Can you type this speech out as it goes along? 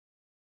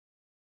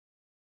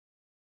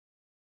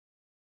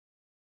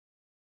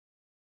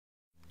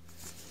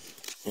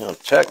You know,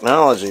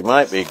 technology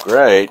might be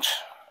great,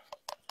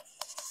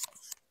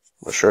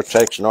 but it sure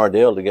takes an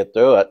ordeal to get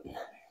through it.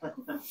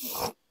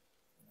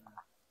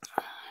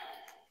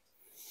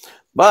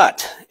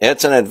 But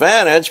it's an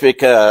advantage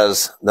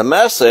because the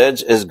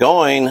message is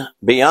going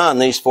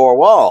beyond these four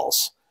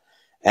walls.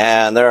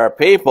 And there are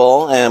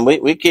people, and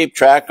we keep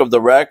track of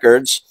the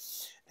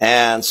records,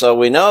 and so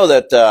we know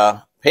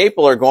that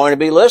people are going to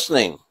be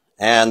listening,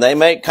 and they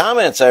make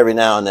comments every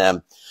now and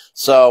then.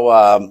 So,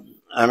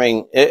 I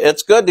mean,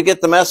 it's good to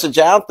get the message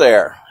out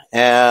there.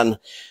 And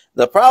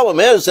the problem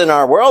is in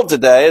our world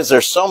today is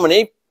there's so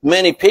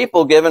many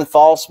people giving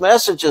false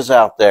messages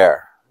out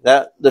there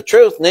that the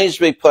truth needs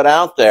to be put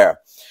out there.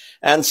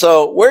 And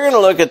so we're going to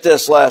look at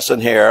this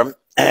lesson here,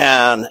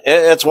 and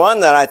it's one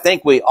that I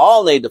think we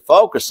all need to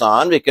focus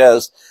on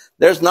because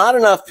there's not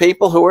enough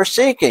people who are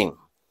seeking.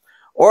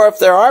 Or if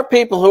there are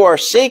people who are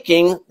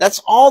seeking,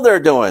 that's all they're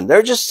doing.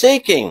 They're just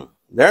seeking.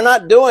 They're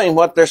not doing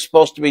what they're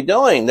supposed to be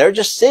doing. They're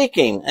just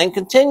seeking and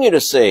continue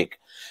to seek.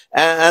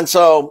 And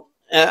so,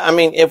 I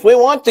mean, if we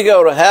want to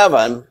go to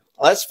heaven,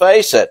 let's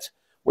face it,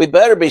 we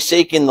better be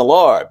seeking the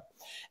Lord.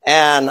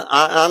 And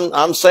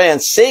I'm saying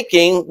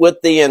seeking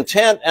with the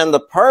intent and the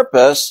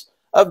purpose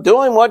of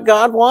doing what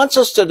God wants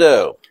us to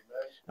do.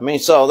 I mean,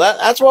 so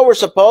that's what we're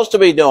supposed to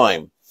be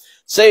doing.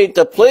 See,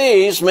 to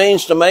please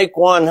means to make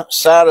one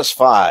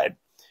satisfied.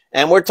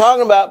 And we're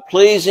talking about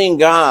pleasing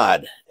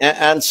God.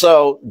 And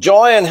so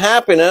joy and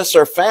happiness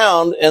are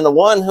found in the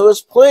one who is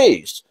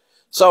pleased.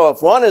 So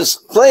if one is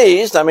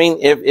pleased, I mean,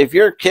 if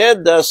your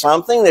kid does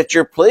something that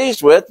you're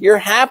pleased with, you're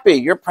happy,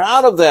 you're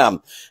proud of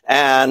them,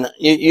 and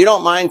you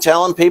don't mind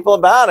telling people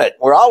about it.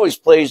 We're always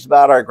pleased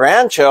about our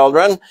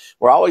grandchildren.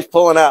 We're always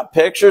pulling out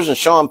pictures and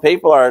showing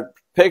people our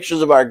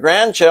pictures of our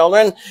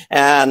grandchildren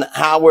and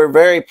how we're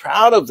very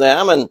proud of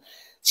them. And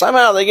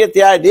somehow they get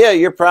the idea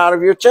you're proud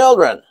of your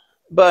children.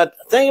 But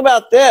think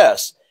about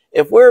this.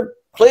 If we're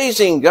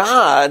pleasing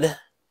God,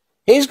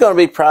 He's going to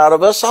be proud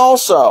of us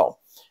also.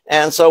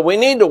 And so we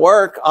need to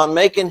work on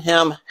making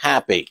Him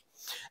happy.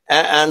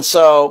 And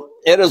so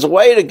it is a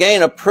way to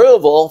gain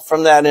approval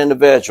from that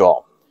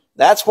individual.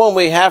 That's when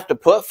we have to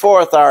put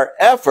forth our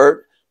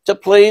effort to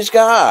please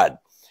God.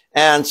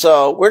 And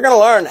so we're going to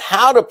learn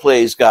how to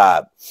please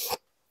God.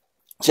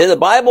 See, the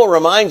Bible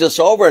reminds us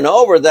over and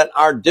over that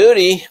our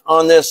duty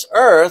on this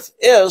earth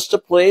is to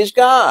please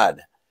God.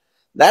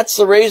 That's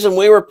the reason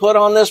we were put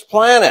on this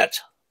planet,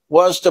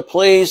 was to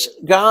please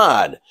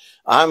God.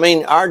 I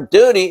mean, our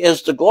duty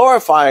is to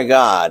glorify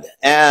God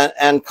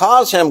and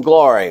cause Him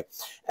glory.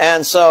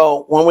 And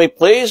so when we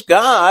please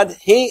God,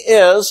 He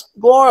is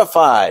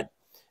glorified.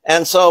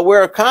 And so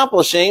we're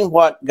accomplishing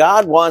what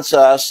God wants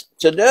us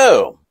to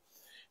do.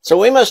 So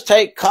we must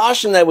take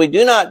caution that we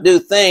do not do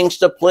things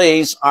to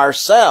please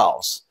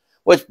ourselves,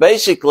 which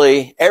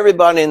basically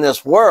everybody in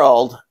this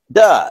world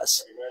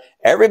does.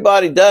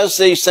 Everybody does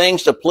these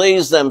things to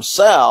please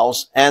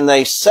themselves, and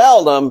they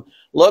seldom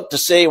look to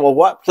see, well,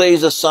 what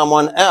pleases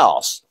someone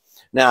else.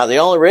 Now, the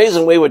only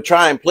reason we would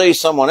try and please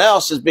someone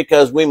else is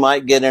because we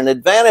might get an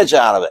advantage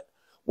out of it.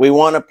 We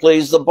want to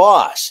please the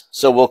boss,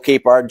 so we'll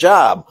keep our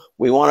job.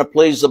 We want to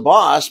please the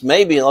boss,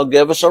 maybe they'll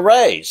give us a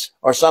raise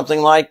or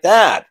something like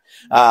that.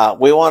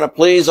 We want to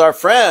please our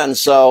friends,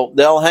 so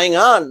they'll hang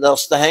on, they'll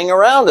hang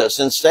around us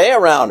and stay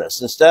around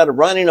us instead of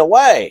running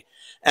away.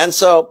 And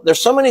so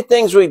there's so many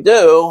things we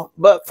do,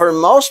 but for the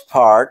most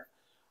part,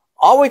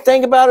 all we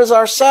think about is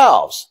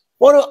ourselves.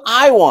 What do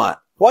I want?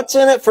 What's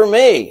in it for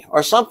me?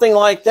 Or something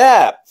like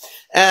that.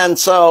 And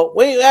so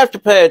we have to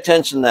pay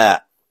attention to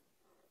that.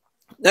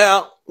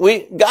 Now,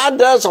 God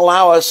does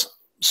allow us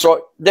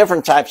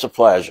different types of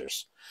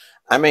pleasures.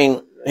 I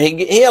mean,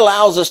 He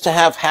allows us to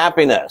have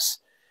happiness.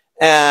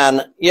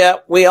 And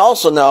yet we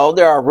also know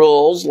there are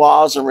rules,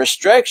 laws, and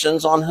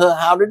restrictions on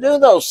how to do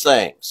those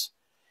things.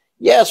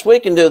 Yes, we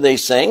can do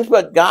these things,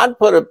 but God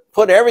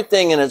put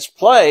everything in its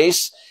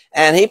place.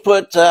 And He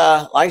put,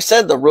 like I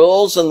said, the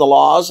rules and the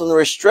laws and the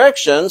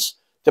restrictions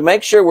to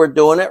make sure we're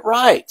doing it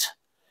right.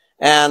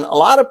 And a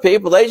lot of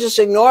people, they just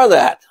ignore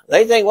that.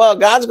 They think, well,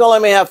 God's going to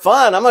let me have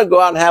fun. I'm going to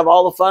go out and have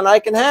all the fun I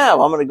can have.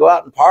 I'm going to go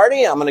out and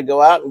party. I'm going to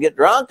go out and get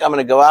drunk. I'm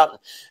going to go out and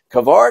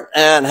cavort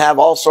and have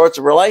all sorts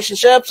of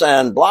relationships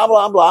and blah,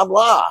 blah, blah,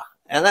 blah.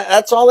 And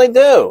that's all they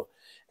do.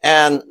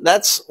 And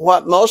that's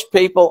what most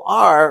people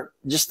are,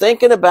 just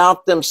thinking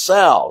about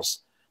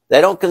themselves.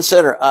 They don't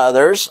consider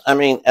others. I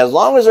mean, as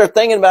long as they're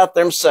thinking about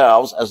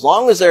themselves, as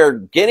long as they're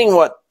getting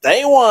what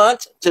they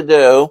want to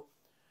do,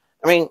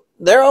 I mean,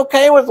 they're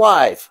okay with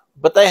life,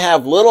 but they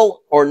have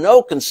little or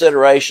no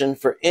consideration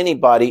for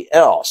anybody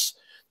else.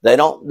 They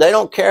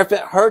don't care if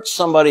it hurts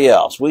somebody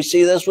else. We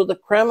see this with the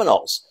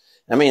criminals.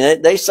 I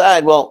mean, they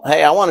decide, well,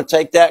 hey, I want to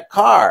take that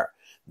car.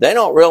 They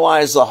don't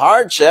realize the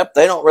hardship.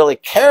 They don't really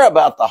care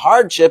about the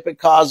hardship it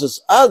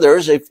causes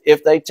others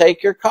if they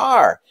take your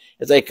car.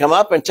 If they come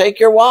up and take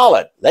your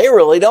wallet, they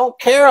really don't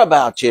care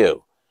about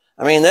you.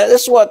 I mean,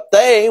 this is what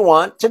they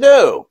want to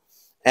do.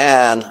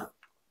 And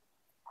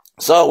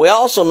so we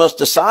also must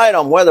decide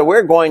on whether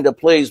we're going to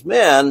please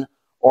men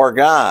or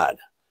God.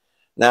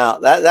 Now,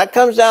 that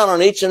comes down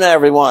on each and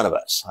every one of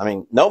us. I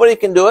mean, nobody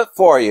can do it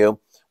for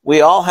you.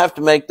 We all have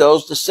to make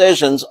those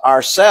decisions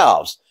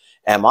ourselves.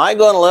 Am I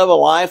going to live a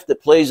life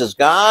that pleases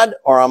God,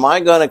 or am I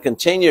going to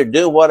continue to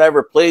do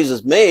whatever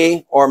pleases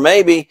me, or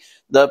maybe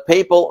the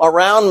people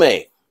around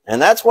me?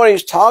 And that's what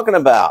he's talking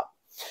about.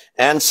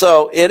 And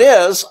so it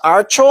is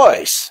our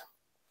choice.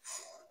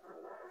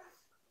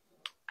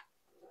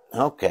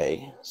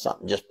 Okay,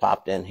 something just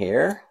popped in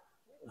here.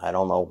 I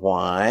don't know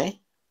why.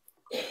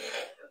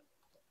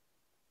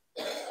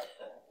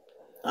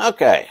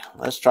 Okay,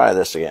 let's try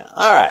this again.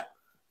 All right.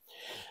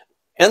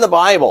 In the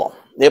Bible,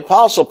 the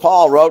Apostle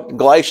Paul wrote in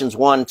Galatians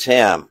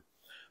 1:10,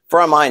 "For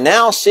am I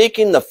now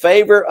seeking the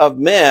favor of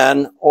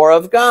men or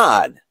of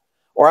God?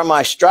 Or am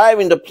I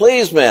striving to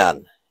please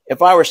men?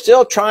 If I were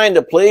still trying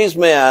to please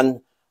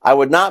men, I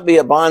would not be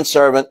a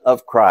bondservant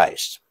of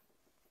Christ."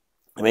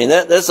 I mean,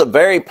 this is a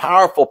very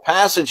powerful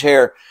passage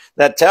here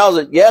that tells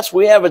it, yes,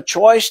 we have a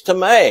choice to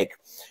make.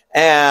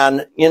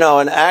 And, you know,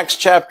 in Acts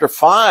chapter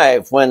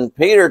 5, when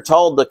Peter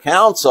told the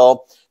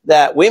council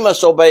that we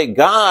must obey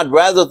God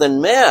rather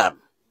than men.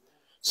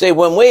 See,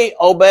 when we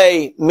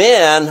obey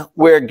men,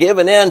 we're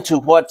giving in to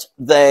what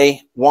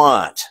they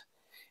want.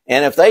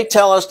 And if they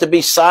tell us to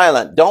be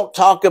silent, don't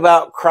talk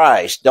about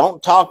Christ,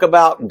 don't talk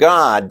about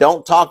God,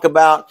 don't talk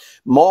about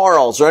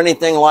morals or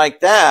anything like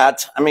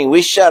that, I mean,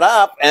 we shut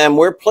up and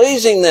we're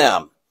pleasing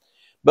them.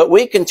 But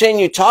we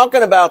continue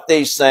talking about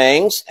these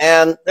things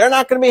and they're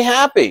not going to be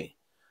happy.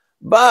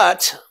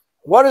 But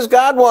what does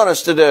God want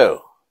us to do?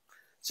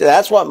 See,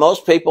 that's what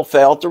most people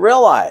fail to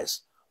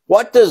realize.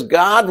 What does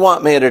God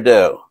want me to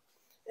do?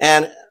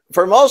 And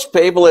for most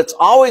people, it's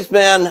always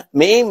been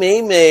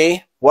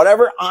me,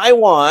 whatever I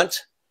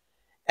want.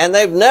 And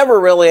they've never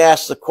really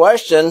asked the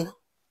question,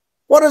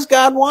 what does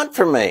God want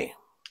from me?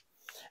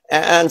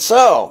 And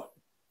so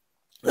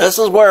this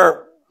is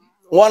where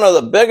one of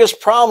the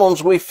biggest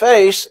problems we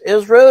face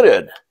is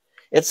rooted.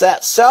 It's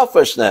that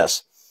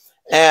selfishness.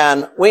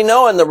 And we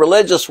know in the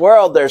religious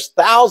world, there's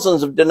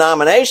thousands of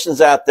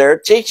denominations out there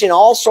teaching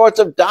all sorts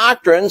of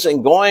doctrines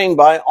and going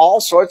by all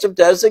sorts of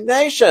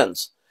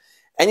designations.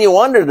 And you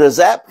wonder, does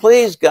that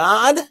please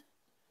God?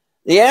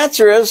 The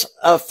answer is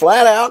a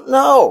flat out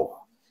no.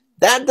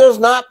 That does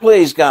not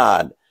please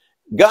God.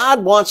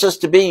 God wants us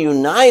to be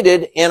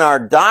united in our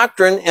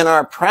doctrine, in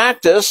our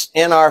practice,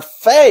 in our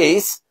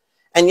faith,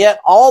 and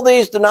yet all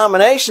these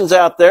denominations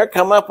out there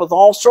come up with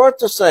all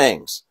sorts of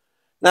things.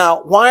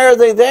 Now, why are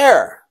they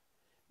there?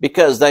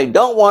 Because they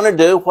don't want to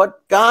do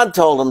what God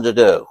told them to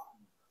do.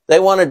 They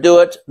want to do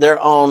it their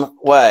own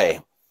way.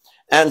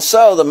 And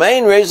so the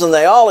main reason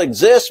they all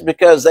exist is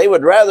because they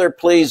would rather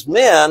please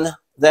men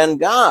than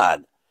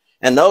God.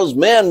 And those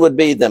men would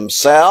be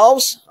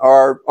themselves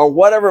or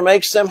whatever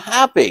makes them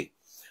happy.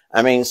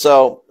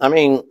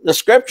 The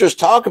scriptures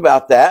talk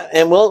about that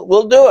and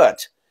we'll do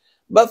it.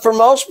 But for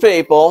most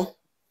people,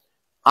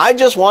 I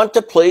just want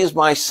to please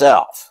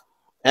myself.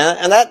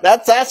 And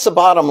that's the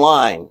bottom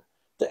line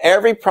to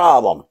every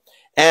problem.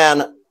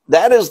 And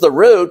that is the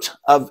root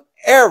of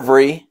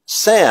every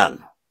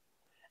sin.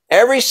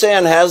 Every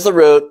sin has the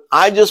root,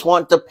 I just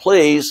want to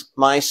please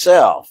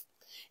myself.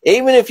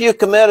 Even if you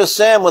commit a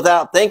sin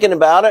without thinking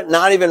about it,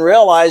 not even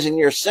realizing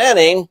you're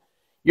sinning,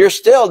 you're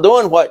still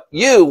doing what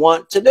you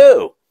want to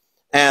do.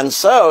 And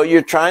so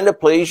you're trying to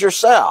please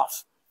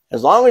yourself.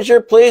 As long as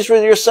you're pleased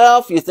with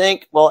yourself, you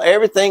think, well,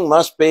 everything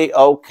must be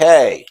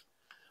okay.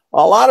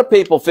 Well, a lot of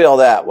people feel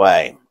that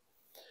way.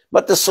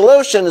 But the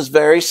solution is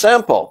very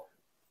simple.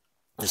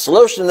 The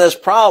solution to this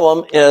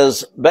problem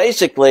is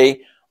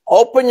basically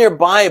open your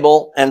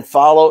Bible and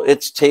follow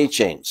its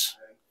teachings.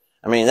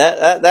 I mean,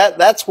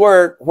 that's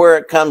where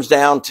it comes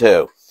down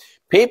to.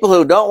 People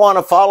who don't want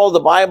to follow the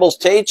Bible's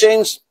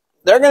teachings,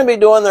 they're going to be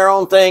doing their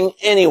own thing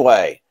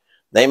anyway.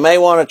 They may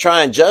want to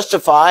try and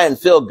justify and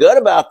feel good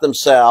about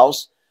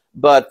themselves,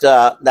 but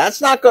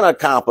that's not going to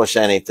accomplish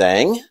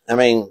anything. I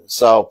mean,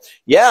 so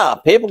yeah,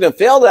 people can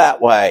feel that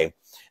way.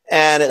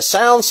 And it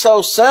sounds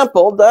so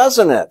simple,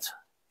 doesn't it?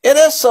 It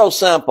is so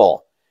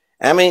simple.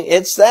 I mean,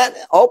 it's that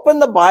open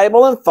the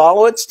Bible and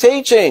follow its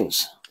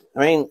teachings. I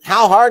mean,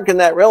 how hard can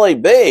that really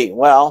be?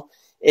 Well,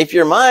 if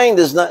your mind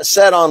is not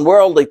set on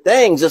worldly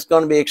things, it's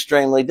going to be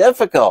extremely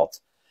difficult.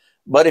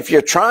 But if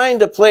you're trying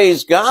to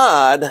please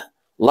God,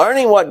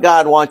 learning what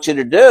God wants you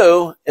to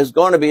do is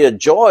going to be a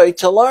joy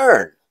to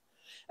learn.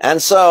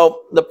 And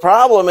so the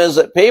problem is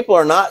that people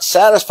are not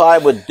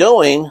satisfied with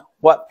doing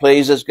what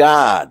pleases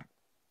God.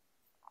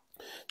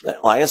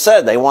 Like I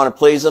said, they want to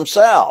please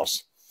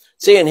themselves.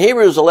 See, in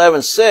Hebrews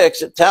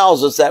 11:6, it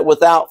tells us that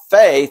without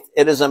faith,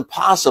 it is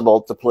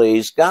impossible to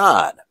please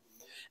God.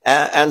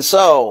 And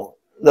so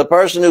the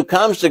person who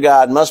comes to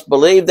God must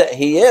believe that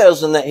he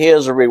is and that he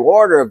is a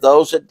rewarder of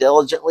those that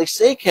diligently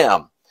seek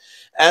him.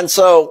 And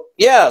so,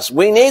 yes,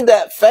 we need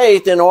that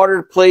faith in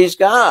order to please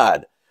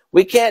God.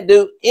 We can't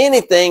do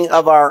anything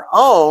of our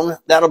own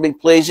that'll be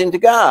pleasing to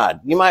God.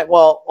 You might,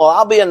 well,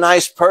 I'll be a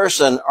nice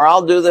person or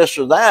I'll do this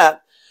or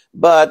that.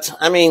 But,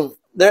 I mean,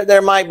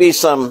 there might be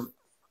some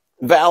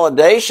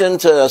validation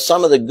to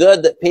some of the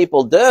good that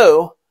people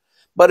do,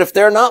 But if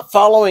they're not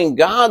following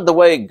God the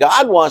way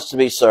God wants to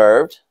be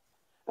served,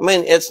 I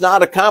mean, it's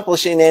not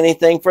accomplishing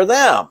anything for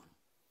them.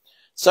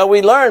 So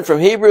we learn from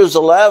Hebrews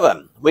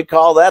 11. We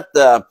call that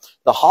the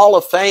Hall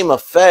of Fame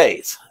of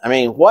faith. I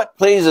mean, what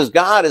pleases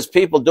God is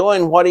people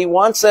doing what he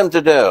wants them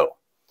to do.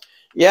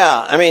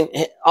 Yeah, I mean,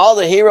 all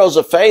the heroes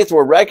of faith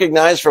were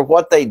recognized for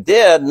what they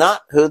did,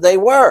 not who they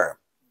were.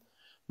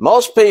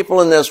 Most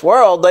people in this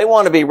world, they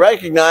want to be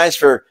recognized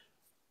for,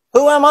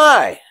 who am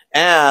I?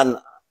 And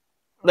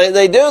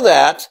they do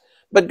that,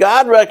 but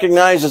God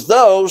recognizes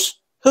those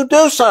who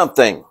do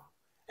something,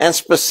 and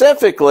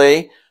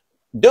specifically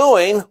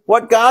doing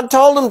what God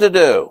told them to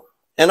do.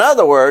 In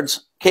other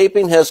words,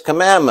 keeping his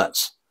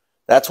commandments.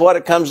 That's what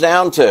it comes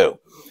down to.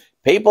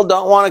 People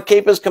don't want to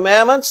keep his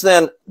commandments,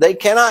 then they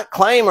cannot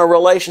claim a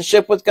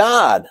relationship with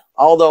God,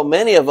 although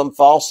many of them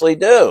falsely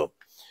do.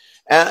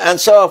 And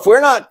so if we're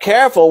not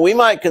careful, we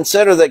might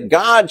consider that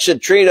God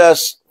should treat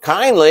us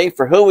kindly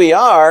for who we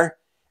are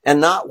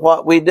and not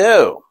what we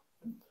do.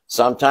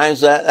 Sometimes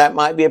that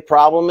might be a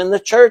problem in the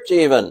church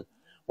even.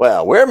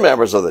 Well, we're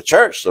members of the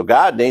church, so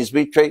God needs to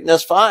be treating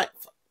us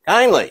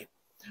kindly.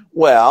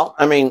 Well,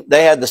 I mean,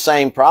 they had the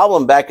same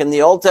problem back in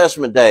the Old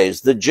Testament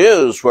days. The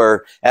Jews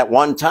were, at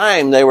one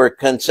time, they were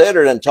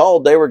considered and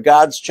told they were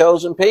God's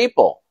chosen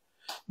people.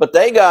 But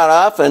they got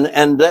off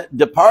and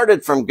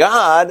departed from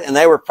God, and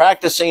they were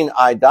practicing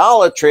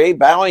idolatry,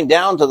 bowing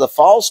down to the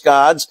false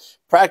gods,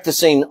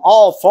 practicing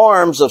all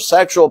forms of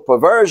sexual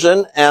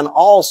perversion and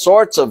all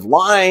sorts of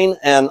lying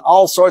and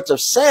all sorts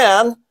of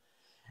sin.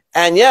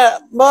 And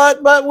yet,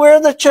 but we're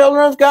the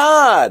children of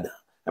God.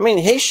 I mean,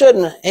 he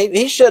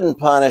shouldn't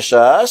punish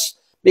us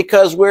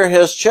because we're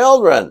his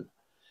children.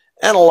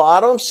 And a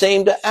lot of them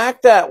seem to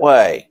act that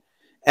way.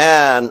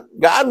 And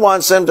God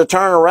wants them to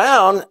turn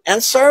around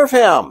and serve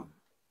him.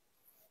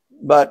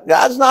 But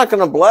God's not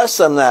going to bless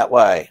them that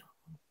way.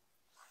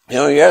 You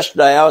know,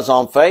 yesterday I was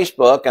on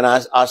Facebook and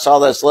I saw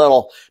this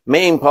little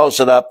meme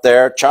posted up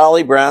there.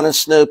 Charlie Brown and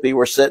Snoopy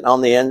were sitting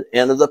on the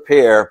end of the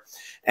pier,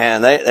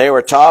 and they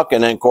were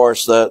talking. And of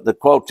course, the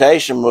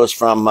quotation was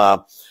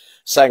from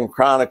 2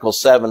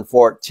 Chronicles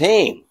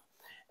 7:14.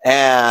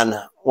 And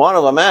one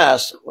of them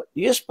asked, do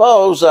you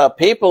suppose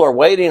people are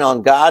waiting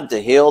on God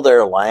to heal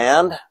their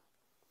land?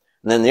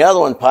 And then the other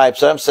one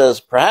pipes up and says,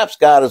 perhaps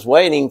God is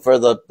waiting for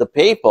the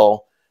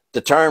people to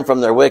turn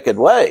from their wicked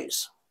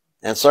ways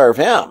and serve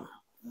him.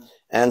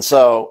 And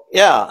so,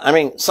 yeah, I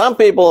mean, some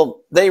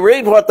people, they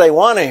read what they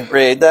want to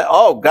read, that,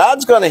 oh,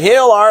 God's going to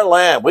heal our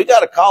land. We got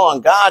to call on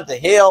God to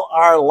heal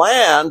our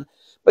land.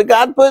 But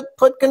God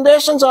put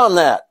conditions on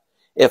that.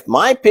 If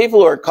my people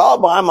who are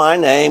called by my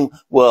name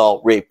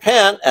will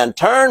repent and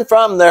turn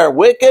from their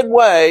wicked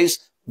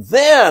ways,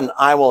 then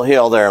I will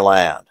heal their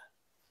land.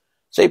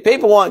 See,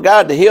 people want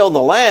God to heal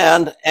the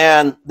land,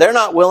 and they're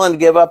not willing to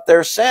give up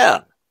their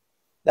sin.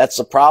 That's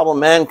the problem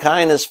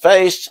mankind has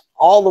faced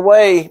all the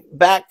way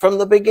back from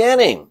the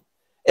beginning.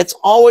 It's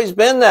always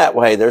been that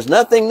way. There's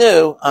nothing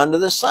new under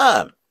the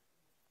sun.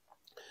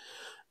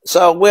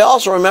 So we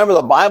also remember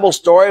the Bible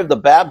story of the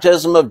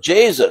baptism of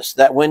Jesus,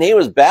 that when he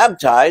was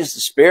baptized, the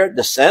Spirit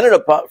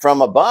descended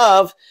from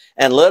above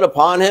and lit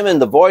upon him,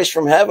 and the voice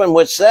from heaven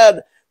which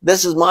said,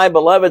 this is my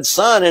beloved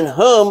Son in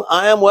whom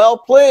I am well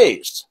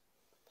pleased.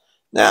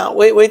 Now,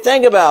 we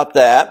think about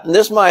that, and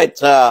this might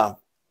cause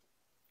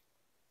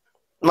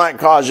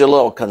you a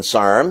little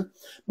concern,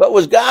 but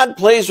was God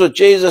pleased with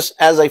Jesus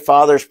as a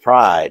father's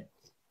pride?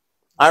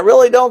 I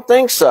really don't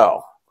think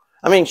so.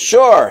 I mean,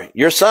 sure,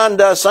 your son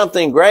does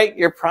something great,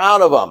 you're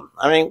proud of him.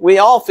 I mean, we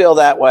all feel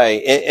that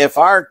way. If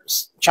our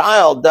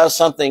child does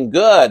something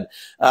good,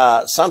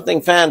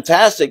 something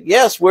fantastic,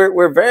 yes,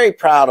 we're very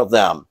proud of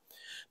them.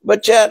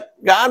 But yet,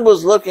 God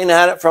was looking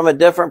at it from a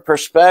different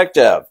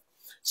perspective.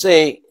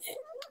 See,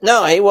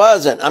 no, he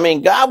wasn't. I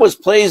mean, God was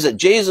pleased that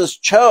Jesus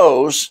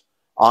chose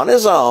on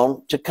his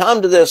own to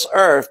come to this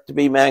earth to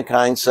be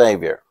mankind's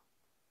Savior.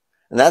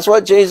 And that's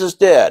what Jesus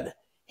did.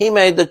 He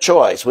made the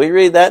choice. We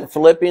read that in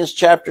Philippians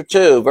chapter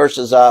 2,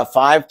 verses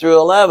 5 through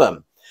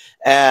 11.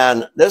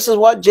 And this is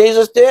what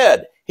Jesus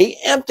did. He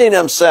emptied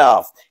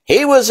himself.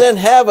 He was in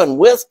heaven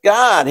with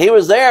God. He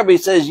was there, but he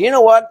says, you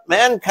know what?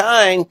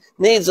 Mankind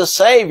needs a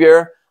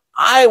Savior.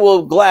 I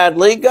will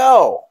gladly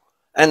go.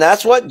 And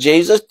that's what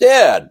Jesus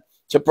did,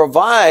 to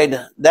provide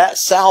that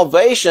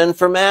salvation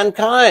for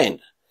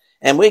mankind.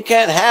 And we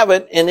can't have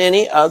it in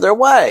any other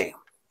way.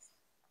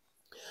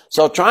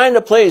 So trying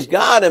to please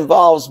God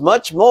involves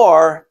much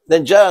more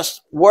than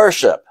just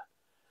worship.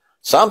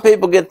 Some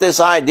people get this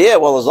idea,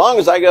 well, as long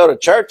as I go to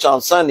church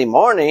on Sunday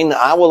morning,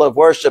 I will have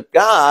worshiped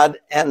God,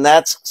 and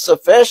that's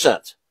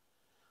sufficient.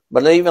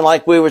 But even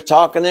like we were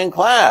talking in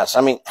class,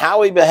 I mean,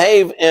 how we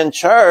behave in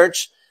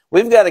church,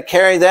 we've got to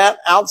carry that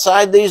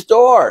outside these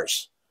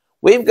doors.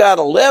 We've got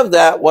to live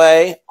that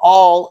way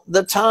all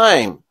the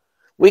time.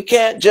 We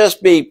can't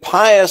just be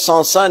pious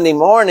on Sunday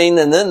morning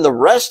and then the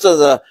rest of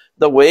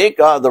the week,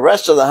 the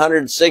rest of the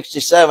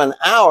 167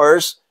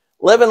 hours,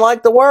 living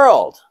like the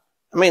world.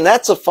 I mean,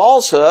 that's a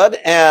falsehood,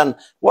 and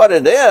what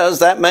it is,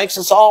 that makes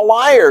us all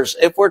liars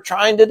if we're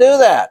trying to do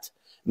that.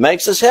 It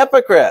makes us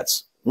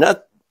hypocrites.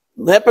 Not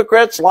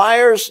hypocrites,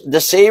 liars,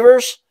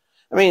 deceivers.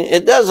 I mean,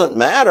 it doesn't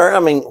matter. I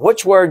mean,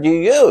 which word you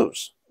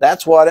use.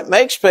 That's what it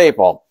makes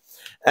people.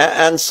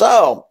 And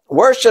so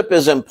worship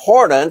is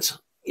important.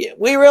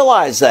 We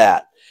realize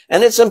that.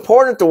 And it's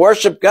important to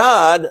worship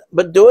God,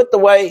 but do it the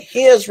way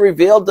He has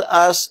revealed to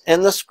us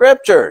in the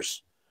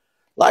scriptures.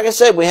 Like I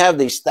said, we have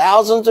these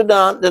thousands of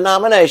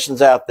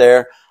denominations out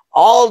there,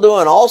 all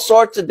doing all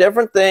sorts of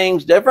different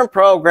things, different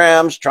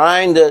programs,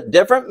 trying to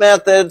different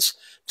methods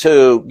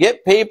to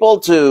get people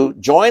to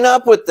join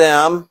up with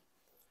them.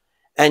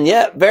 And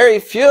yet very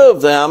few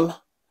of them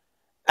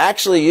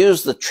actually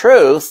use the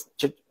truth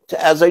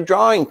as a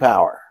drawing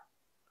power.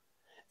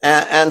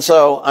 And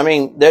so, I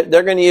mean,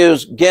 they're going to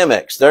use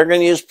gimmicks. They're going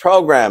to use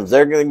programs.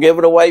 They're going to give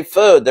it away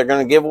food. They're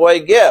going to give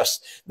away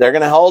gifts. They're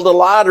going to hold a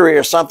lottery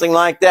or something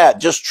like that,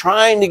 just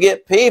trying to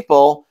get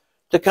people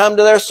to come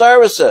to their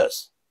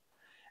services.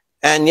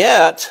 And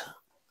yet,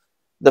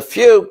 the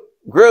few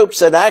groups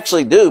that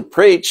actually do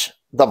preach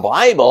the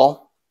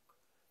Bible,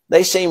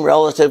 they seem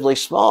relatively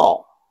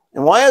small.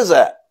 And why is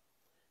that?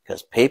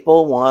 Because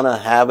people want to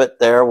have it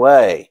their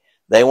way.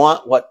 They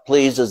want what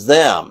pleases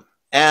them.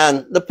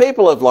 And the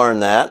people have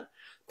learned that.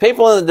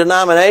 People in the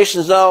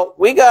denominations know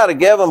we got to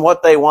give them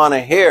what they want to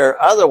hear.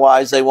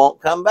 Otherwise, they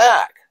won't come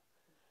back.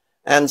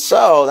 And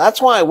so that's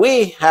why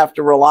we have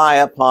to rely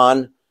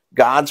upon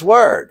God's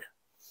word.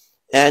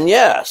 And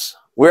yes,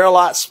 we're a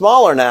lot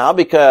smaller now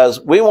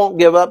because we won't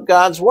give up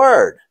God's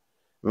word.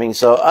 I mean,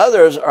 so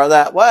others are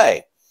that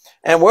way.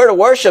 And we're to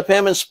worship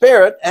Him in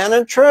spirit and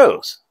in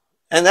truth.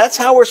 And that's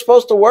how we're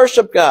supposed to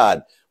worship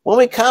God. When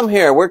we come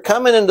here, we're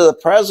coming into the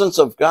presence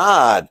of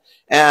God.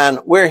 And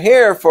we're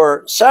here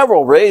for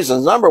several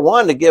reasons. Number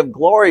one, to give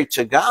glory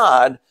to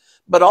God,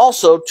 but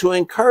also to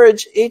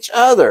encourage each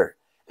other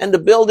and to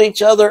build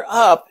each other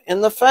up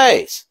in the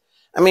faith.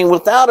 I mean,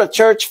 without a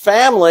church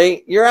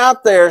family, you're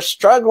out there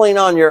struggling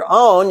on your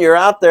own. You're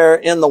out there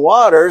in the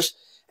waters,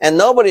 and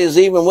nobody is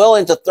even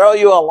willing to throw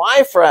you a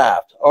life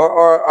raft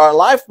or a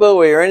life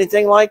buoy or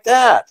anything like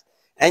that.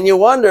 And you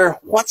wonder,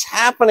 what's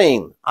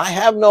happening? I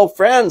have no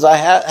friends. I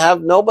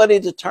have nobody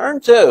to turn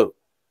to.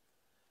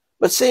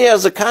 But see,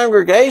 as a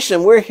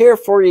congregation, we're here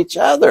for each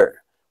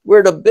other.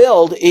 We're to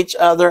build each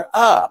other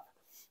up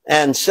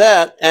and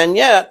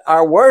yet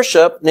our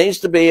worship needs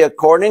to be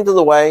according to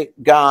the way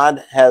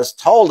God has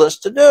told us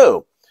to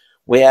do.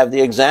 We have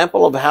the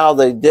example of how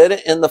they did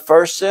it in the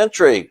first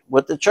century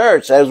with the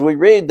church, as we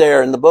read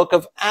there in the book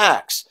of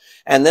Acts.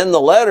 And then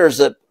the letters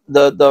that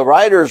the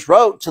writers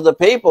wrote to the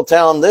people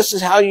telling them this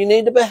is how you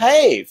need to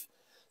behave.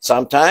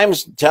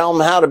 Sometimes tell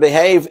them how to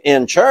behave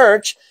in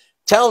church,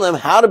 telling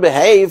them how to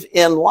behave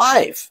in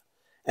life.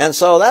 And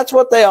so that's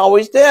what they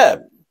always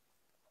did.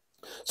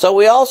 So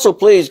we also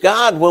please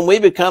God when we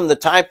become the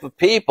type of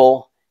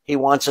people He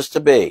wants us to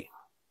be.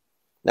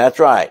 That's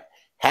right.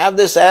 Have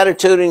this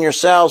attitude in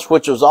yourselves,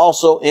 which was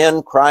also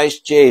in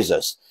Christ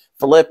Jesus.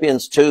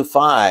 Philippians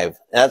 2:5.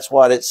 That's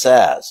what it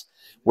says.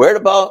 We're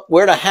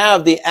to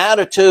have the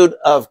attitude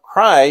of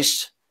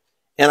Christ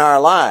in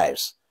our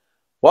lives.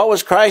 What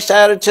was Christ's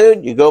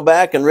attitude? You go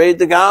back and read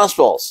the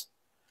Gospels.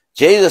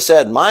 Jesus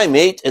said, my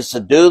meat is to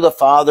do the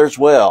Father's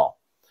will.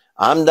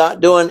 I'm not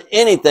doing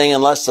anything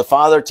unless the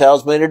Father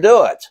tells me to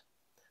do it.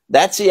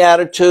 That's the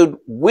attitude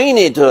we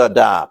need to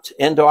adopt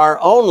into our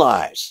own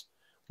lives.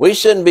 We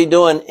shouldn't be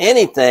doing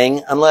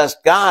anything unless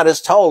God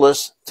has told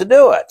us to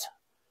do it.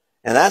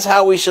 And that's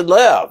how we should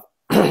live.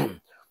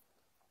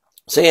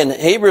 See, in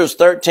Hebrews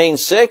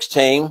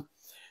 13:16, it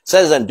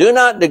says, and do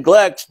not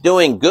neglect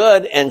doing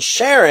good and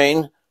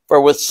sharing,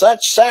 for with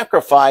such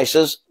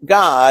sacrifices,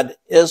 God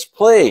is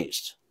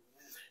pleased.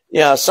 You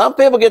know, some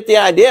people get the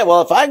idea,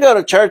 well, if I go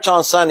to church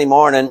on Sunday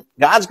morning,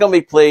 God's going to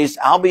be pleased.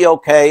 I'll be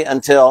okay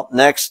until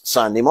next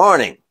Sunday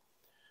morning.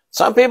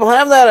 Some people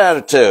have that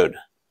attitude.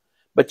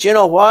 But you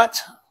know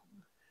what?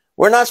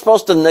 We're not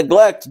supposed to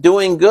neglect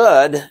doing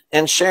good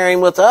and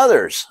sharing with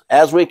others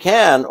as we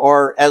can,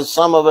 or as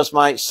some of us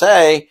might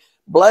say,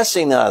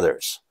 blessing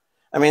others.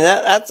 I mean,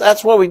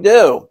 that's what we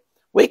do.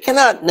 We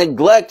cannot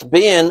neglect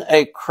being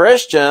a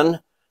Christian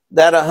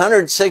that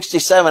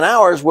 167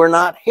 hours we're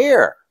not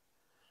here.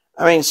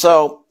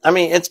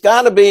 It's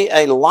got to be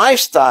a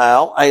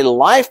lifestyle, a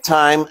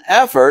lifetime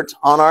effort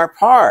on our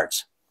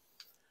part.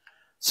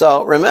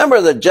 So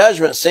remember the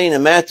judgment scene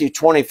in Matthew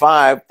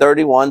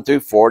 25:31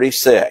 through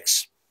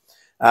 46.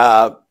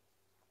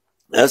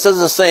 This is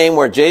the scene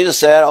where Jesus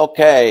said,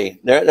 okay,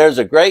 there's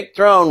a great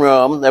throne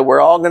room that we're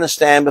all going to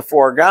stand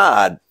before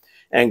God.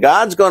 And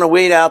God's going to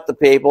weed out the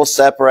people,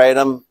 separate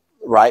them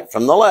right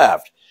from the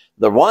left.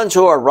 The ones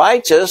who are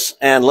righteous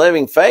and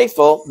living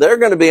faithful, they're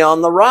going to be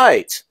on the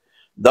right.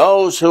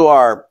 Those who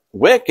are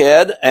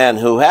wicked and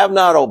who have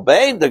not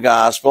obeyed the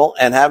gospel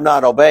and have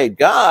not obeyed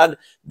God,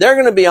 they're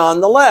going to be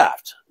on the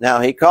left. Now,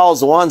 he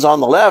calls the ones on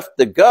the left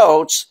the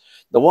goats.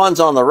 The ones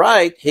on the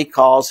right, he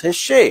calls his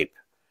sheep.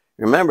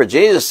 Remember,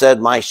 Jesus said,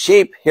 my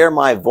sheep hear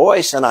my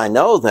voice and I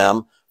know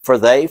them, for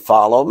they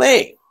follow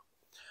me.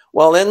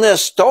 Well, in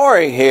this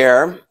story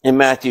here in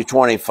Matthew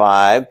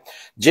 25,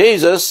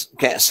 Jesus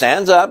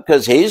stands up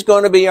because he's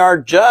going to be our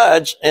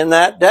judge in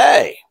that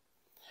day.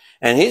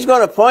 And he's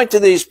going to point to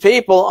these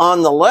people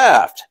on the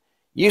left.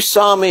 You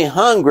saw me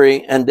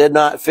hungry and did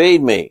not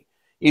feed me.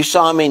 You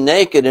saw me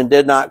naked and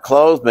did not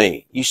clothe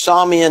me. You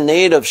saw me in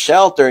need of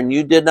shelter and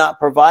you did not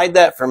provide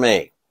that for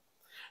me.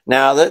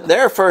 Now,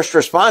 their first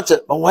response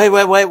is, oh,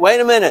 wait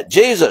a minute.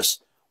 Jesus,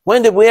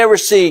 when did we ever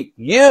see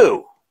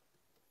you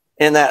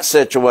in that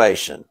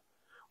situation?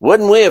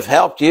 Wouldn't we have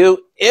helped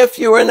you if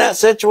you were in that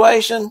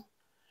situation?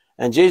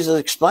 And Jesus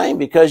explained,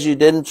 because you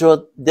didn't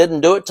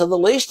do it to the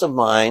least of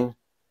mine,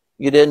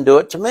 you didn't do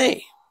it to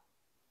me.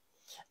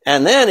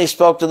 And then he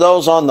spoke to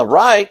those on the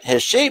right.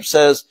 His sheep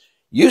says,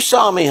 you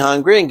saw me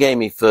hungry and gave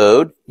me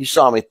food. You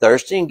saw me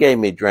thirsty and gave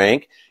me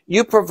drink.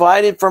 You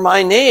provided for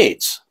my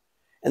needs.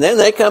 And then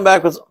they come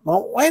back with,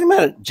 well, wait a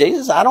minute,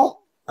 Jesus,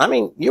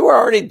 you were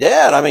already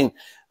dead. I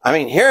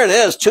mean, here it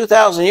is,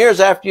 2,000 years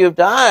after you've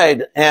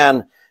died,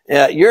 and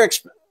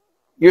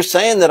you're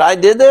saying that I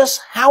did this?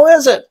 How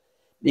is it?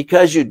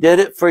 Because you did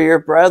it for your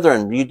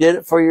brethren. You did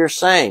it for your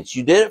saints.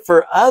 You did it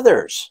for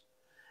others.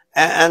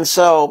 And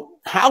so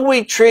how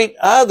we treat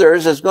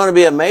others is going to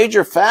be a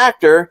major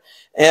factor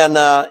in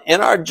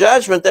our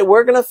judgment that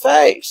we're going to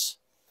face.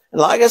 And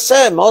like I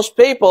said, most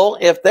people,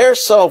 if they're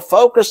so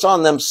focused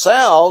on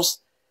themselves,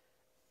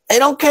 they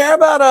don't care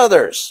about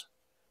others.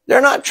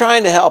 They're not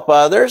trying to help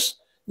others.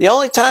 The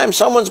only time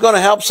someone's going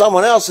to help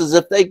someone else is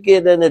if they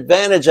get an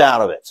advantage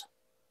out of it.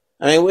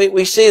 I mean,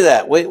 we see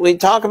that. We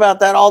talk about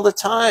that all the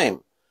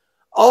time.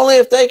 Only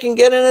if they can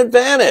get an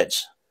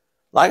advantage.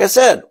 Like I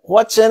said,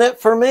 what's in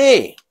it for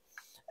me?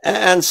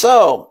 And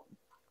so,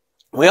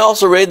 we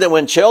also read that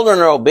when children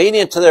are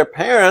obedient to their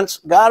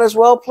parents, God is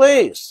well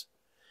pleased.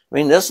 I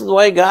mean, this is the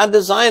way God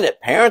designed it.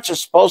 Parents are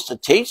supposed to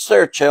teach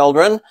their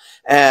children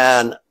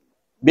and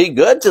be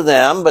good to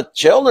them, but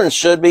children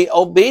should be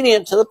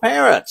obedient to the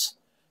parents.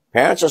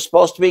 Parents are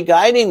supposed to be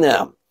guiding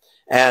them.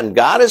 And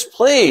God is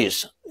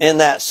pleased in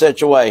that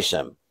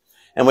situation.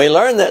 And we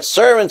learn that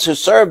servants who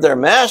serve their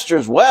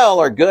masters well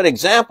are good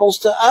examples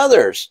to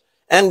others.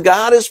 And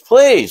God is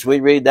pleased. We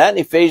read that in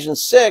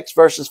Ephesians 6,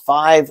 verses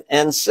 5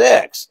 and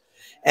 6.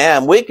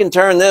 And we can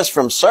turn this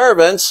from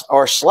servants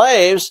or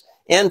slaves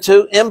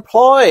into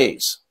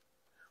employees.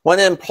 When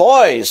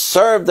employees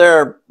serve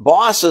their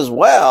bosses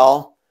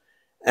well,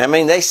 I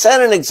mean, they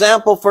set an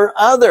example for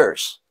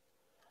others.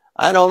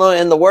 I don't know,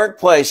 in the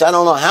workplace, I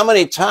don't know how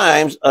many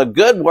times a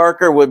good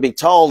worker would be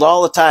told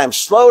all the time,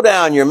 slow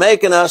down, you're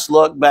making us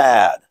look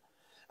bad.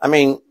 I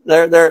mean,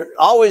 they're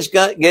always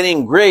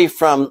getting grief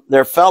from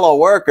their fellow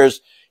workers.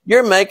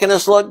 You're making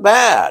us look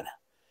bad.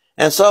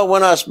 And so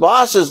when us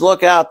bosses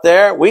look out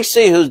there, we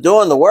see who's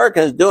doing the work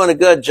and is doing a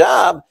good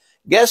job.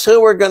 Guess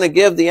who we're going to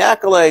give the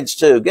accolades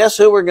to? Guess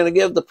who we're going to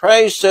give the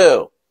praise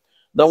to?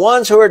 The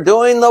ones who are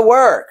doing the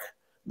work.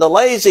 The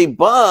lazy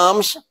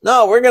bums,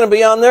 no, we're going to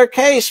be on their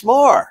case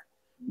more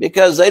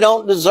because they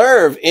don't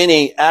deserve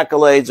any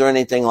accolades or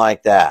anything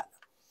like that.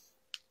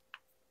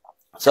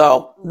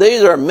 So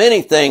these are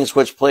many things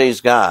which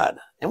please God,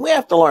 and we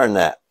have to learn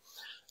that.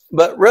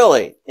 But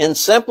really, in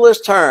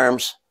simplest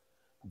terms,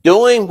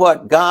 doing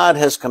what God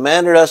has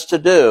commanded us to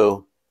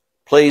do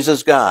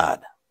pleases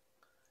God.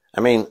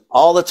 I mean,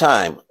 all the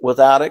time,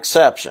 without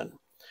exception.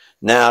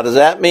 Now, does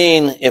that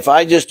mean if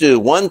I just do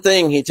one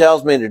thing he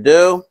tells me to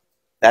do,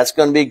 that's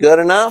going to be good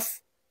enough?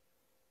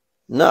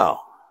 No.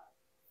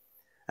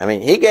 I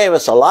mean, he gave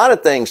us a lot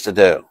of things to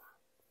do.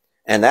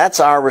 And that's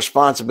our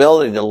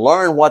responsibility to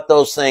learn what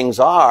those things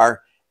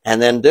are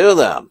and then do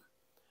them.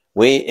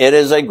 It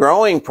is a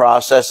growing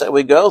process that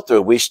we go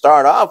through. We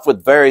start off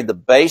with the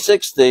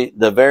basics,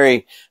 the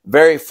very,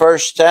 very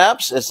first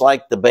steps. It's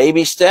like the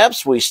baby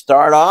steps. We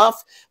start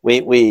off,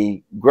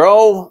 we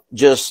grow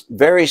just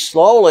very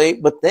slowly,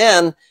 but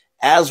then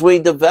as we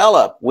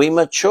develop, we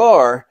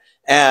mature,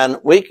 and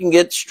we can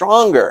get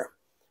stronger.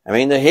 I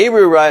mean, the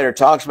Hebrew writer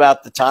talks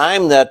about the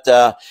time that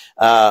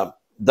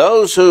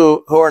those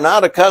who are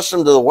not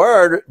accustomed to the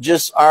word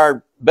just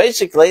are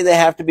basically, they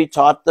have to be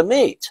taught the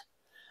meat.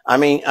 I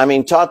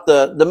mean, taught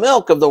the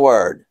milk of the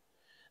word.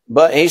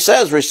 But he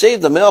says,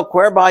 receive the milk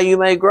whereby you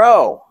may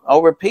grow.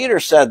 Over Peter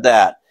said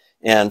that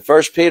in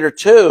 1 Peter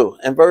 2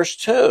 and verse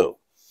 2.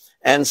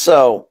 And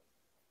so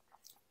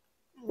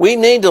we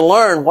need to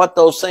learn what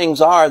those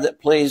things are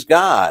that please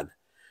God.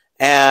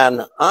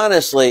 And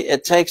honestly,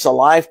 it takes a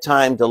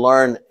lifetime to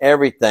learn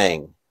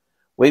everything.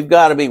 We've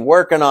got to be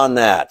working on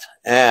that.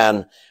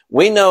 And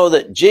we know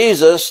that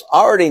Jesus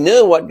already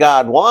knew what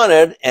God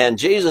wanted, and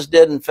Jesus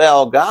didn't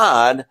fail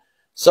God.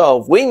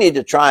 So if we need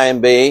to try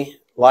and be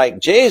like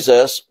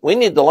Jesus, we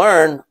need to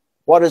learn,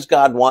 what does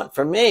God want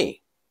from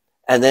me?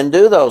 And then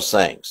do those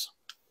things.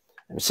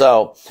 And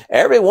so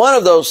every one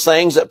of those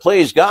things that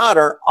please God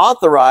are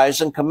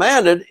authorized and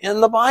commanded in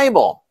the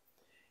Bible.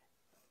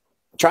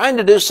 Trying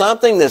to do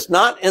something that's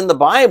not in the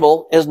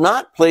Bible is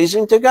not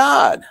pleasing to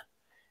God.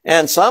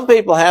 And some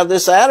people have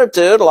this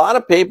attitude. A lot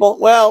of people,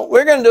 well,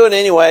 we're going to do it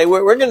anyway.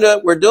 We're going to do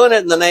it. We're doing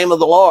it in the name of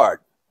the Lord.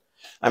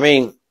 I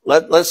mean,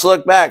 let's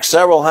look back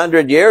several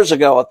hundred years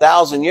ago,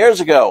 1,000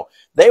 years ago.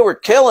 They were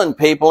killing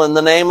people in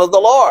the name of the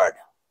Lord.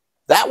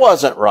 That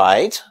wasn't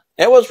right.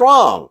 It was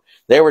wrong.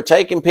 They were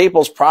taking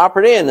people's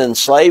property and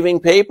enslaving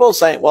people,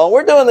 saying, well,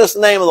 we're doing this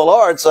in the name of the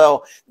Lord,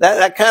 so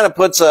that kind of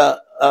puts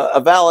a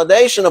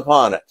validation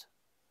upon it.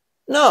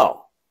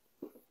 No.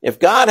 If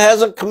God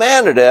hasn't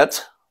commanded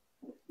it,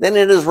 then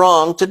it is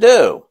wrong to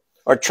do,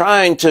 or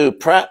trying to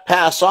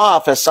pass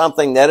off as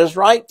something that is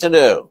right to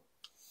do.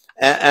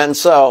 And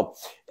so,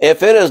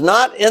 if it is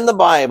not in the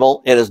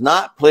Bible, it is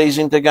not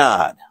pleasing to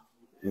God.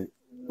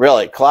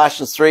 Really,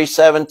 Colossians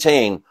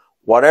 3:17,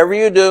 whatever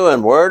you do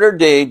in word or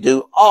deed,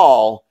 do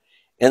all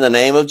in the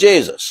name of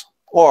Jesus.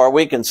 Or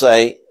we can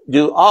say,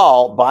 do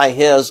all by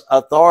his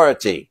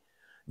authority.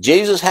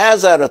 Jesus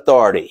has that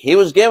authority. He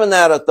was given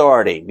that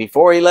authority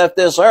before he left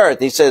this earth.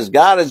 He says,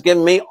 God has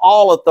given me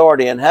all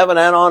authority in heaven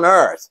and on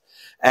earth.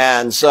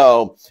 And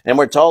so, and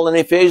we're told in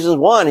Ephesians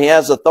 1, he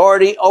has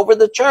authority over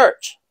the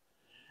church.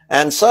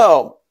 And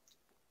so,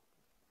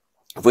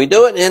 if we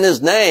do it in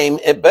his name,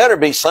 it better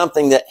be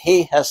something that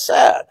he has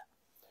said.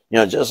 You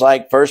know, just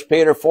like 1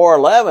 Peter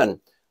 4:11,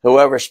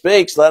 whoever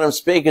speaks, let him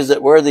speak as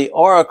it were the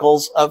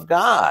oracles of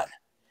God.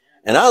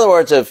 In other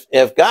words,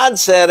 if God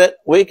said it,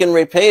 we can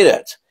repeat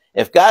it.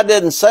 If God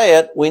didn't say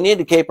it, we need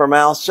to keep our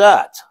mouths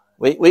shut.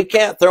 We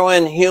can't throw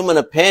in human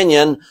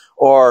opinion,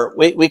 or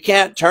we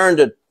can't turn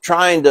to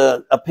trying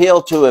to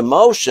appeal to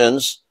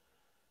emotions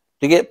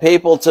to get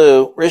people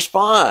to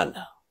respond.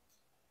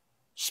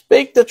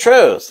 Speak the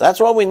truth. That's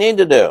what we need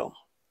to do.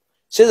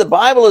 See, the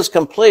Bible is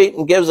complete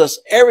and gives us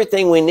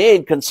everything we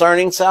need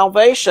concerning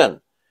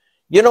salvation.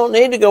 You don't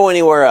need to go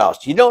anywhere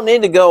else. You don't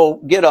need to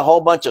go get a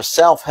whole bunch of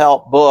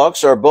self-help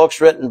books or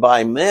books written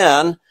by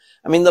men.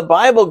 I mean, the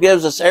Bible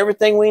gives us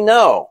everything we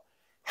know.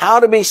 How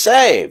to be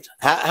saved.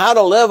 How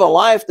to live a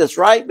life that's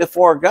right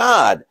before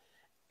God.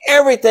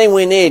 Everything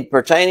we need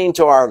pertaining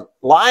to our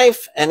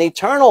life and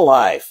eternal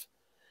life.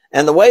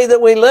 And the way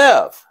that we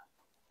live.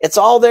 It's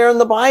all there in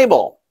the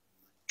Bible.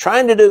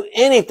 Trying to do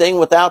anything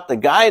without the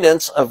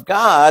guidance of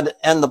God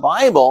and the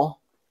Bible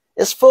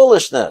is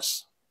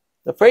foolishness.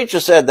 The preacher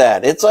said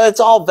that. It's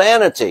all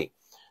vanity.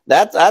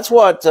 That's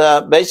what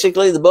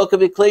basically the book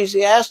of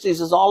Ecclesiastes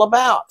is all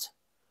about.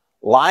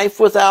 Life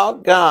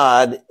without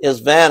God is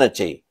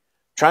vanity.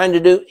 Trying to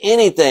do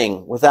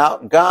anything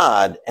without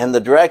God and the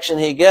direction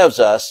he gives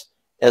us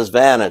is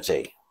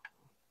vanity.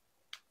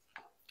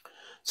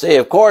 See,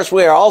 of course,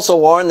 we are also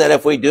warned that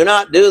if we do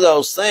not do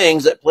those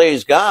things that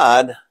please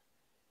God,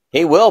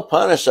 he will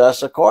punish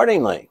us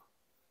accordingly.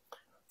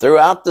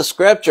 Throughout the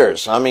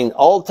scriptures, I mean,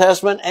 Old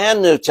Testament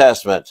and New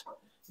Testament,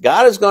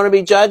 God is going to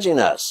be judging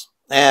us.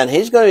 And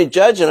he's going to be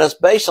judging us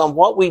based on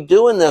what we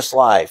do in this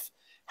life,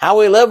 how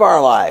we live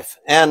our life,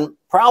 and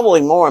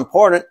probably more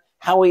important,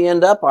 how we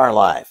end up our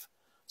life.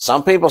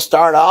 Some people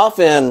start off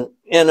in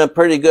a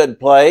pretty good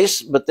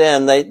place, but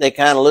then they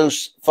kind of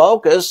lose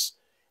focus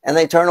and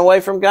they turn away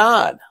from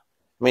God.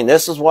 I mean,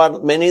 this is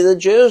what many of the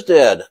Jews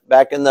did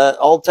back in the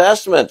Old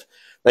Testament.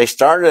 They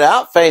started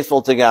out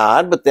faithful to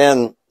God, but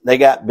then they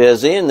got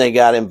busy and they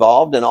got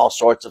involved in all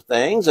sorts of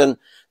things, and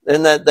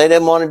then they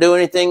didn't want to do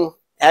anything,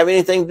 have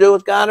anything to do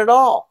with God at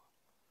all.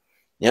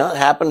 You know, it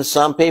happened to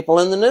some people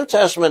in the New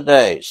Testament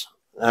days.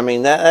 I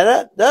mean,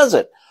 that does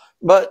it.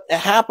 But it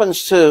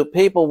happens to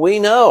people we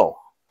know.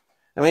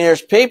 I mean,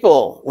 there's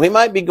people, we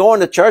might be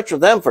going to church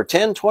with them for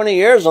 10, 20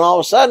 years, and all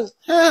of a sudden,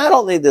 I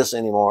don't need this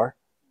anymore.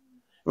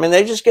 I mean,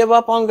 they just give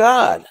up on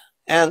God.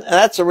 And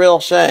that's a real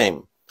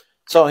shame.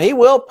 So he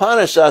will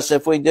punish us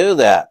if we do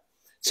that.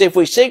 See, if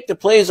we seek to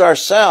please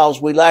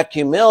ourselves, we lack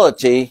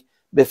humility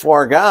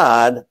before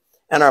God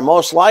and are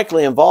most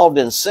likely involved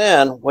in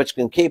sin, which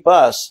can keep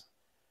us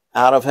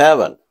out of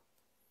heaven.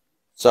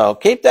 So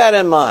keep that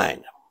in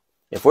mind.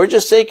 If we're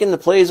just seeking to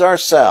please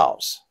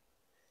ourselves,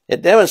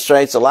 it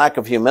demonstrates a lack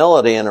of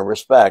humility and a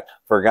respect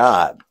for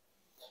God.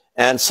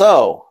 And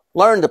so,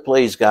 learn to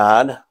please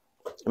God.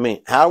 I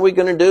mean, how are we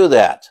going to do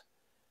that?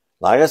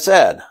 Like I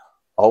said,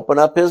 open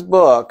up his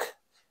book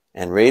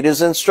and read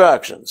his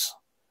instructions.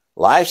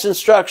 Life's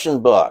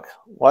instruction book.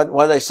 What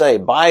do they say?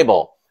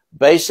 Bible.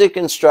 Basic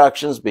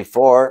instructions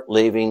before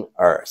leaving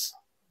earth.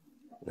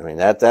 I mean,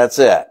 that's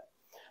it.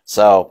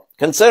 So,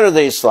 consider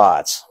these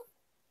thoughts.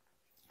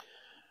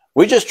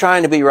 We're just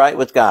trying to be right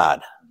with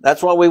God.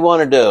 That's what we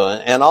want to do.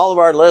 And all of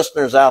our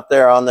listeners out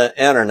there on the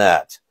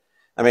internet,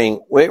 I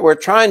mean, we're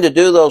trying to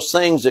do those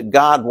things that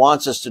God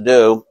wants us to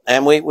do,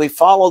 and we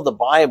follow the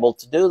Bible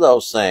to do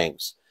those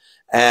things.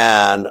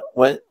 And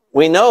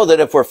we know that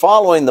if we're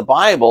following the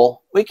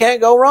Bible, we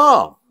can't go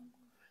wrong.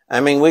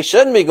 I mean, we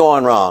shouldn't be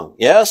going wrong.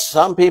 Yes,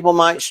 some people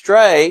might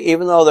stray,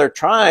 even though they're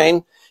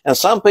trying, and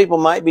some people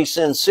might be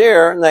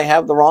sincere, and they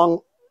have the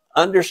wrong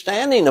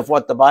understanding of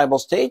what the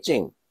Bible's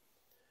teaching.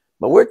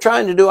 But we're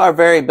trying to do our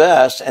very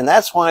best, and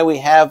that's why we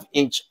have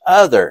each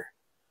other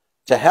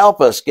to help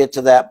us get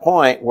to that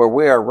point where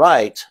we are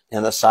right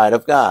in the sight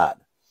of God.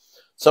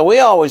 So we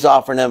always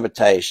offer an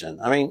invitation.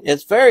 I mean,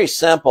 it's very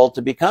simple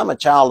to become a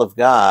child of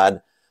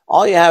God.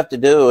 All you have to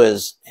do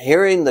is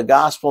hearing the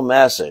gospel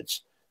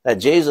message that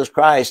Jesus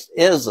Christ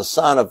is the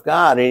Son of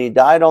God, and he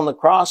died on the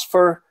cross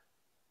for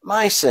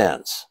my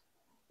sins,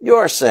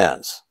 your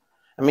sins.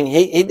 I mean,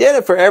 he did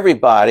it for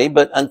everybody,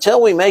 but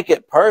until we make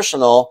it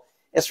personal,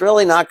 it's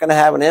really not going to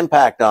have an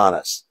impact on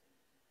us.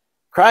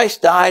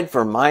 Christ died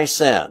for my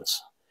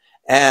sins.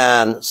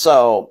 And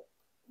so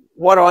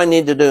what do I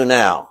need to do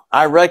now?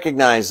 I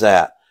recognize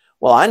that.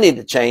 Well, I need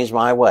to change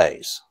my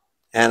ways.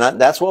 And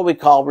that's what we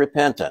call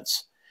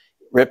repentance.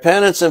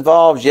 Repentance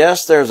involves,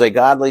 yes, there's a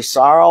godly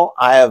sorrow.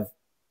 I have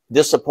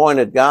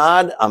disappointed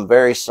God. I'm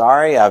very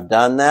sorry I've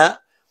done that.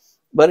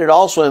 But it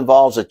also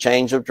involves a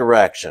change of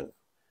direction,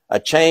 a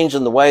change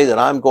in the way that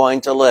I'm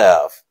going to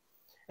live.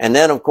 And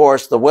then, of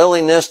course, the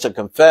willingness to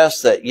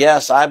confess that,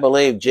 yes, I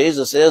believe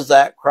Jesus is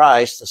that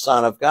Christ, the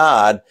Son of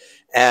God,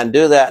 and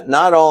do that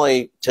not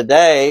only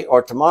today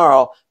or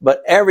tomorrow,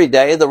 but every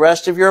day the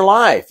rest of your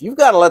life. You've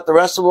got to let the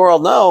rest of the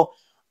world know,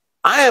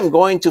 I am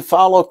going to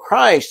follow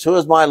Christ, who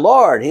is my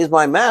Lord. He's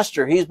my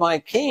Master. He's my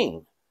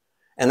King.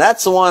 And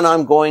that's the one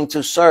I'm going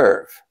to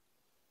serve.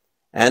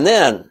 And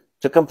then,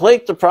 to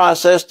complete the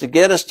process to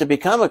get us to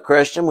become a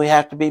Christian, we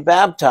have to be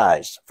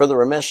baptized for the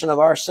remission of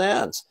our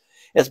sins.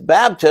 It's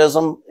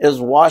baptism is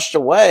washed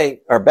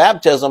away, or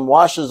baptism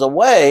washes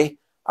away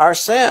our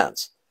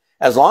sins.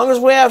 As long as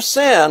we have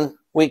sin,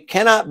 we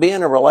cannot be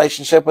in a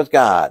relationship with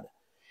God.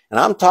 And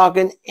I'm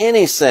talking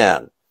any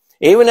sin.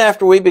 Even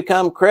after we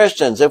become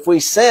Christians, if we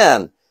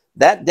sin,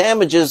 that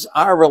damages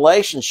our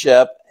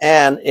relationship.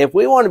 And if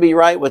we want to be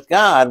right with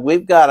God,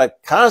 we've got to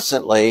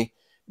constantly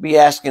be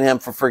asking him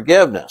for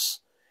forgiveness.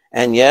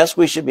 And yes,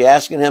 we should be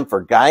asking him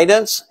for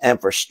guidance and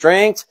for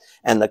strength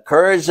and the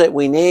courage that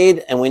we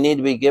need. And we need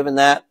to be given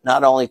that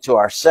not only to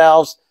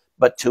ourselves,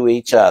 but to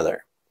each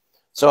other.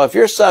 So if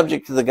you're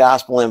subject to the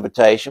gospel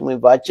invitation, we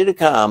invite you to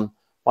come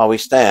while we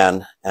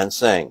stand and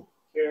sing.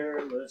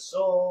 Careless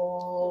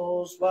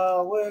souls,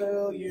 why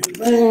will you